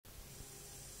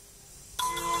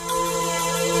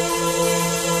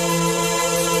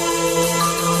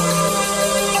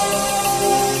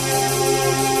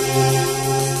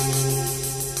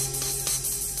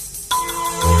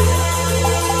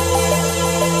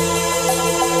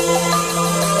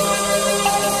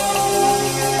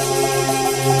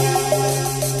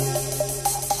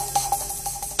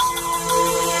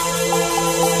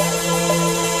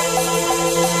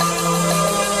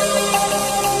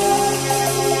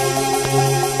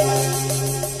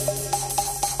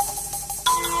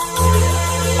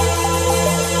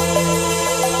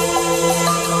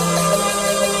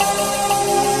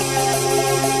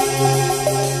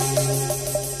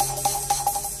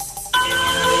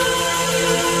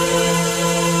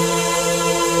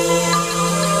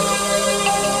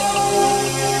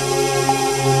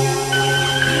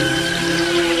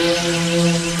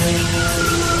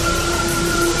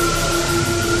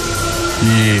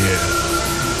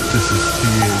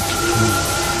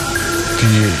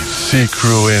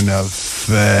T-Crew in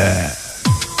effect.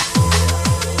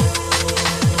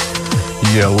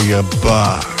 Yeah, we are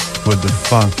back with the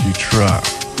funky track.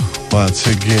 Once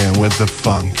again with the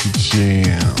funky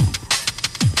jam.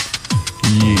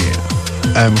 Yeah,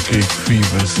 MK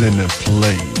Fever's in the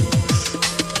place,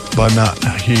 but not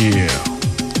here.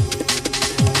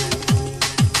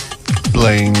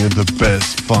 Playing you the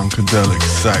best funkadelic,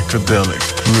 psychedelic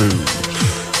groove.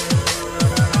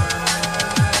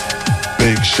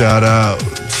 Big shout out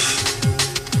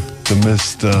to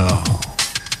Mr.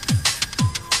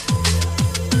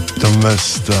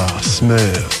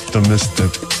 Smith, to Mr.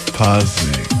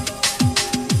 Pazzi.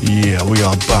 Yeah, we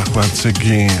are back once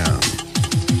again.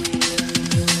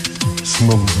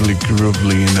 Smoothly,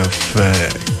 groovily in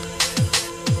effect.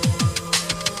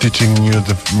 Teaching you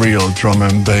the real drum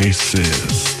and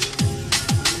bassist.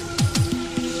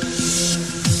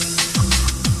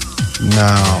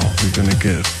 Now we're gonna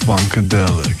get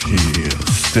funkadelic here,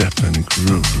 stepping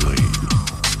groovily.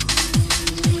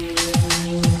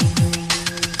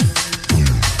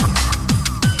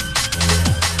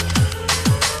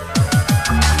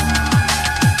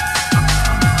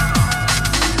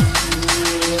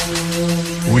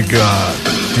 We got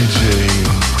DJ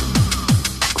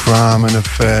Crime in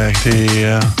effect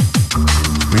here.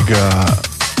 We got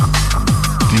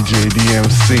DJ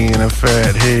DMC in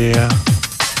effect here.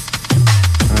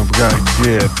 And we gotta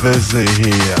get busy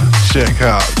here. Check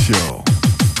out yo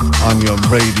on your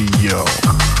radio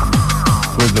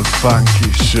with the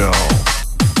funky show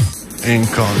in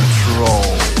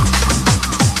control.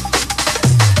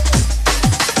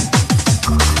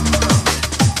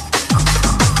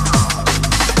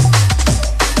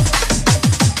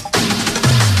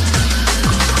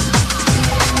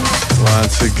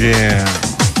 Once again,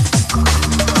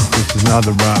 this is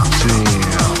another rock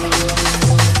jam.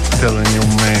 Telling you,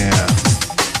 man,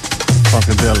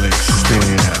 funkadelic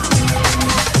stand.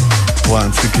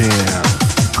 Once again,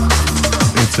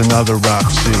 it's another rock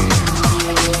jam.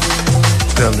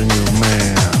 Telling you,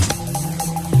 man.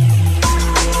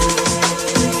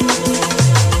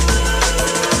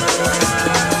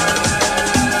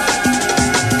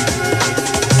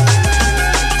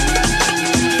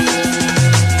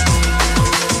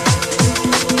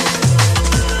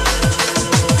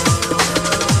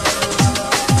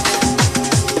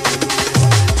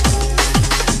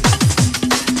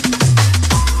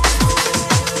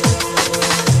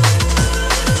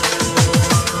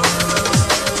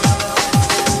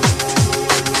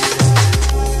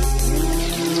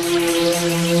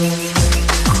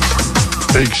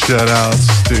 Big shout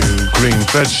outs to Green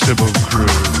Vegetable Crew,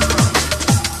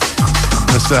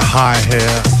 Mr.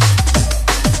 Hi-Hat,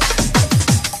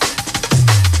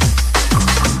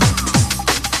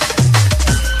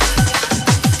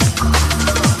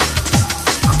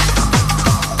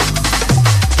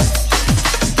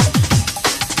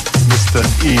 Mr.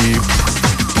 Eve,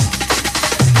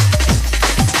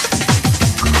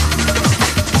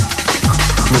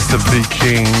 Mr. B.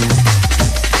 King,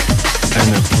 and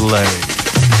the play.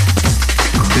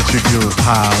 It's your groove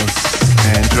house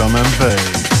and drum and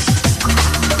bass.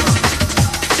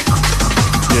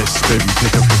 Yes, baby,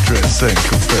 take off your dress and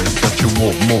confess that you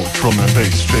want more drum and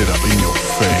bass straight up in your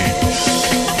face.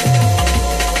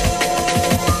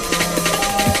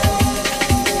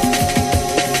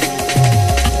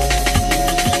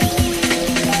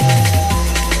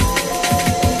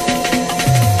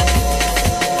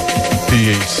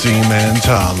 THC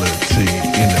mentality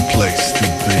in a place to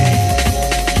be.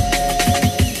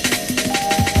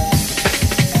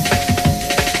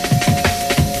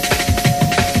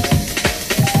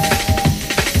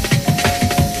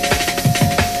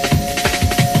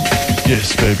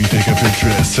 Yes, baby, take off your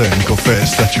dress and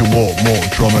confess that you want more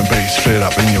drum and bass straight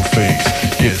up in your face.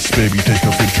 Yes, baby, take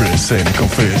off your dress and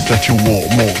confess that you want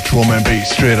more drum and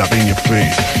bass straight up in your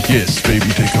face. Yes,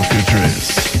 baby, take off your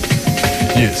dress.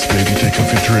 Yes, baby, take off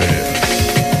your dress.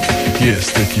 Yes,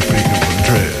 take your off your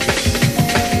dress.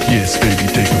 Yes,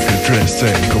 baby, take off your dress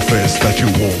and confess that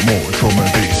you want more drum and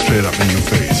bass straight up in your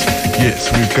face. Yes,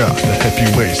 we've got the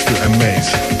happy ways to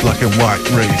amaze, black and white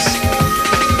race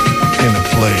in a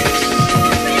place.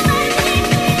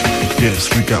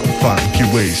 Yes, we got funky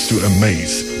ways to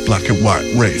amaze, black and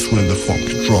white race with the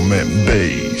funky drum and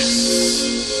bass.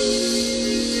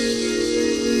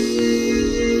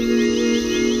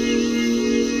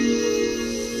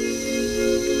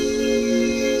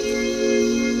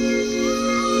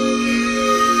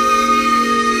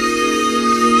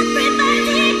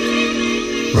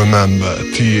 Remember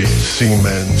THC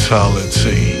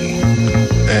mentality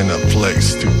and a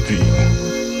place to be.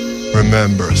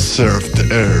 Remember, serve the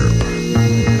herb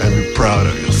and be proud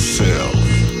of yourself.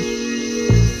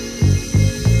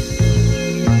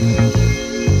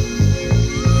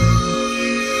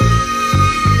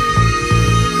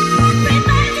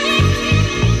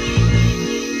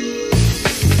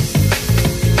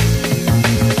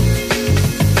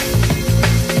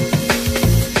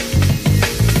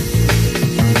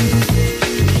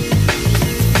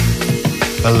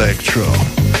 electro,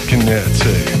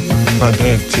 kinetic,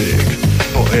 magnetic,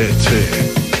 poetic.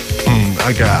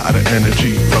 I got the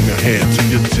energy from your head to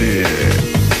your dick.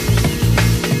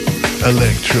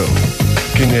 Electro,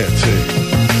 kinetic,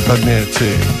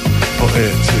 magnetic,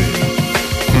 poetic.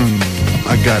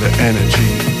 I got the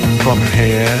energy from your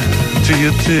head to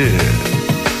your dick.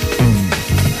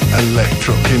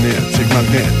 Electro, kinetic,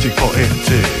 magnetic,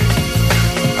 poetic.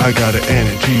 I got the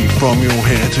energy from your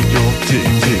head to your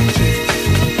dick.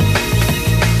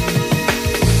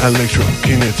 Electro,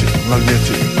 kinetic,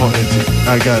 magnetic, poetic.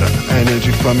 I got the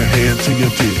energy from your head to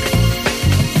your dick.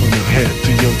 From your head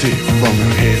to your dick. From your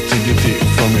head to your dick.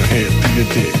 From your head to your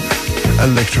dick.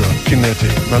 Electro, kinetic,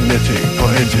 magnetic,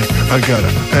 poetic. I got the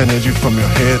energy from your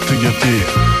head to your dick.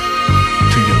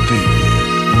 To your dick.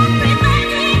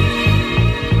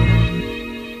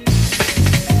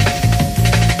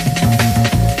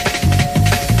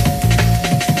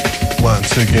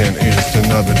 Once again, it's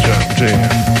another jam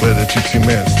where the gypsy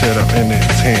man stood up in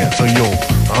his hand. So yo,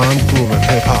 I'm grooving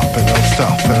hip-hop and I'm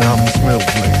stopping, I'm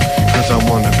smiling, cause I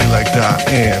wanna be like that.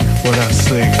 And what I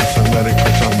say is another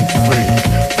cause I'm free,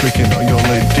 freaking on your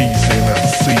ladies. And I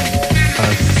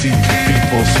see the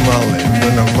people smiling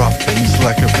when I'm rapping. It's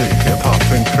like a big hip-hop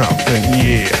and crapping,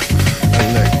 yeah.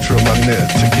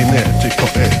 Electromagnetic, kinetic,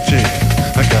 poetic.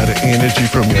 I got the energy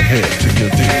from your head to your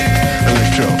dick.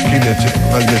 Electro, kinetic,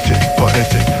 magnetic,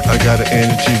 poetic. I got the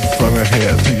energy from your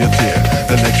head to your dick.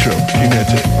 Electro,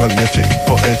 kinetic, magnetic,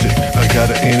 poetic. I got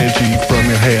the energy from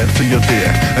your head to your dick.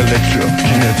 Electro,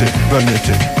 kinetic,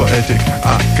 magnetic, poetic.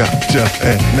 I got just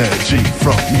energy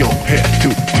from your head to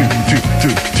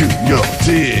your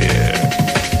dick.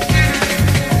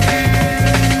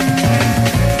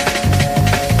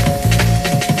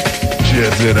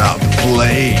 Jazz it up,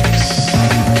 place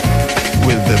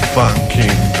with the funky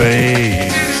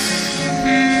bass.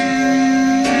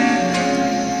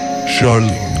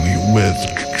 Charlie with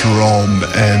drum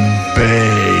and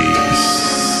bass.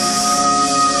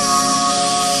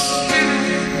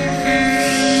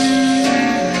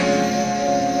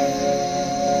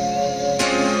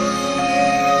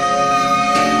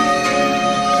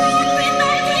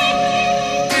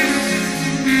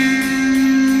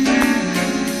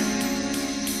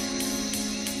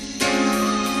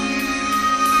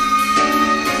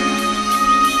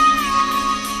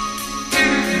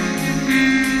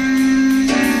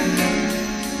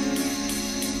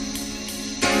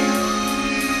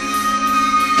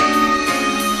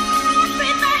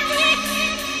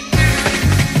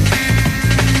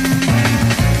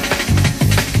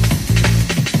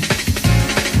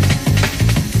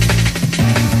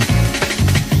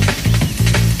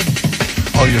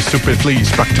 Stupid, please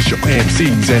practice your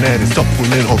MCs and then stop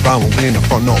fooling around in the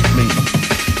front of me.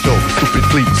 So stupid,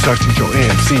 please practice your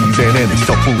MCs and then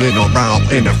stop fooling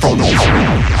around in the front of me.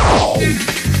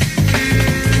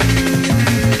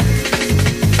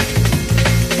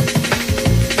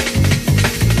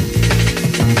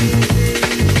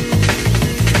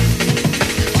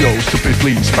 Yo, stupid,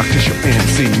 please practice your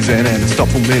MCs and then stop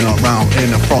fooling around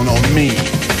in the front of me.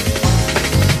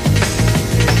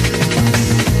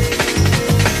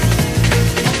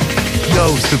 Yo,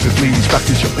 stupid, please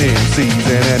practice your MCs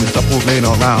and then stop fooling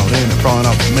around in the front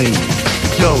of me.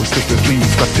 Yo, stupid,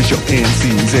 please practice your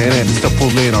MCs and then stop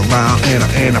fooling around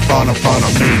in the front of me.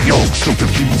 Yo, stupid,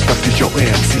 please practice your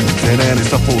MCs and then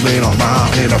stop fooling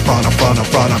around in the front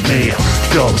of me.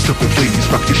 Yo, stupid, please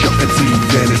practice your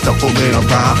MCs and then stop fooling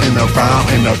around in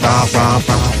the round.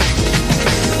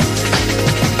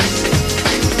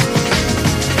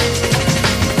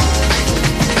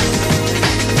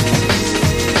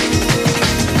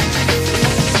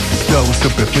 Yo,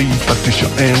 stupid, please practice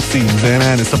your MCs and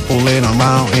then stop fooling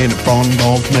around in the front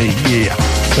of me, yeah.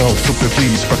 So stupid,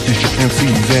 please practice your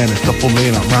MCs and stop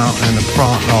fooling around in the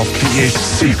front of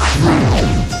THC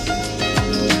crew.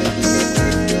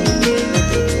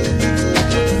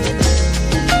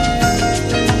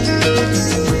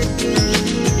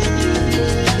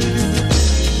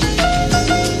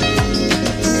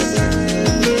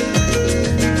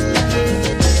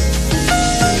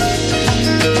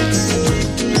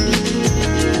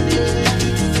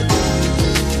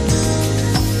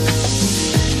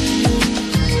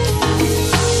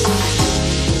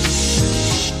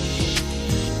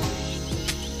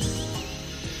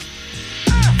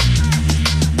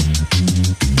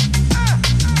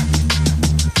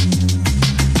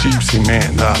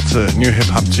 Man, that's a new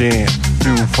hip-hop jam,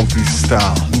 new funky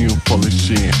style, new Polish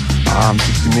jam. I'm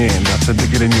Gypsy Man, that's a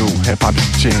dig at a new hip-hop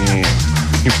jam,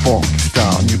 new funky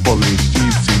style, new Polish.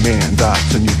 Gypsy Man,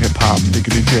 that's a new hip-hop dig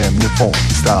at a jam, new funky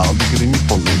style, dig at a new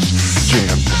Polish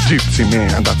jam. Gypsy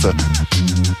Man, that's a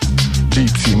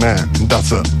Gypsy man,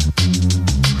 that's a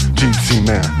Gypsy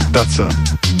man, that's a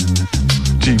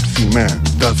Gypsy man,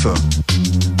 that's a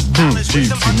Gypsy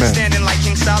man. Understanding like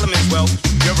King Solomon's wealth.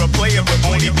 You're a player, but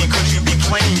only because you be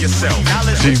playing yourself.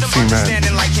 Knowledge, wisdom,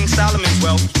 understanding like King Solomon's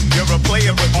wealth. You're a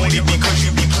player, but only because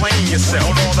you be playing yourself.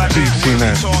 With all that big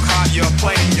talk hot, you're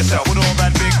playing yourself. With all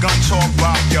that big gun talk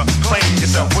rock, you're playing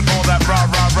yourself. With all that rah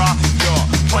rah rah, you're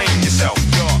playing yourself.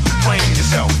 You're playing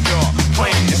yourself. You're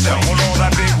playing yourself. With all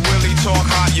that big Willie talk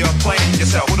hot, you're playing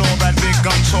yourself. With all that big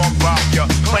gun talk rock, you're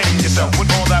playing yourself.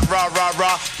 With all that rah rah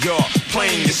rah, you're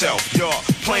playing yourself. You're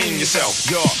playing yourself.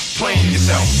 You're playing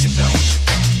yourself.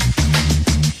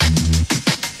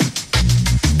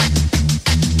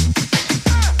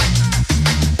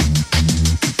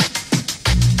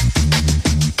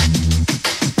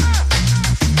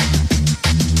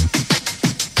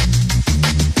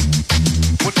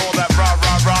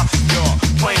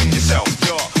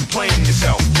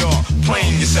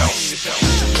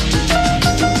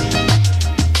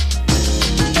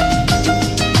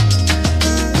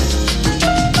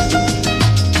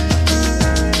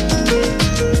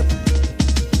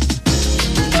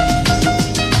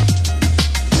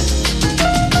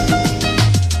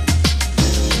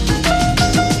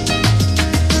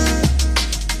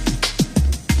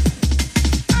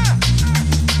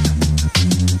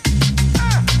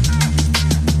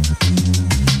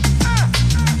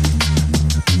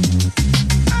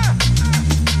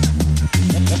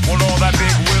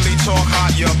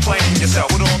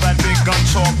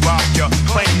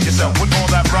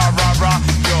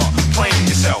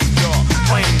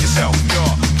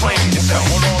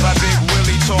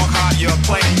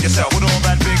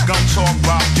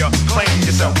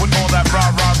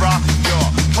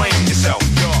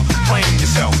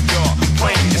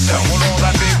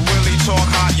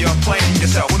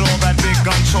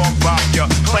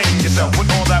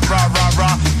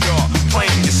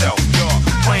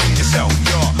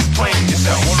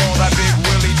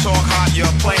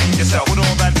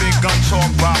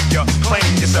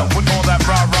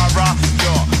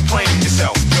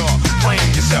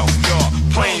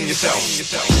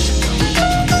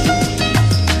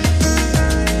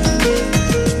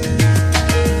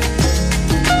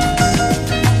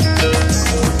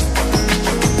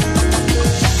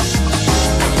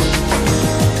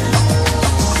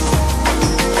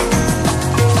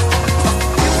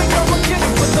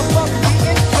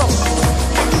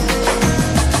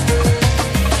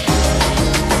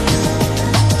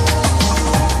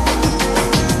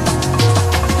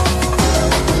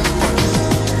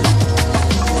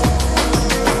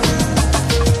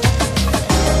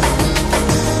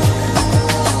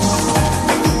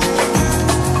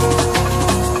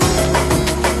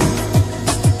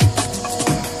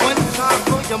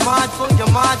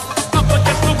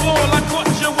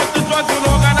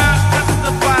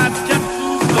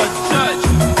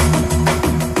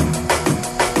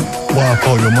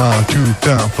 For your mind, two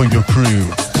down for your crew.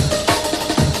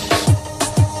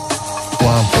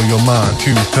 One for your mind,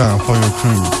 two down for your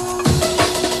crew.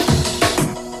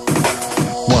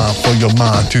 One for your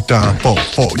mind, two down for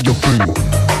your crew.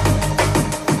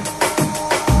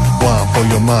 One for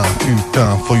your mind, two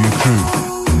down for your crew.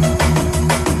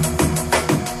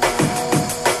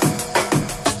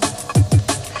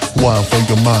 One for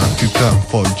your mind, two down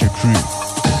for your crew.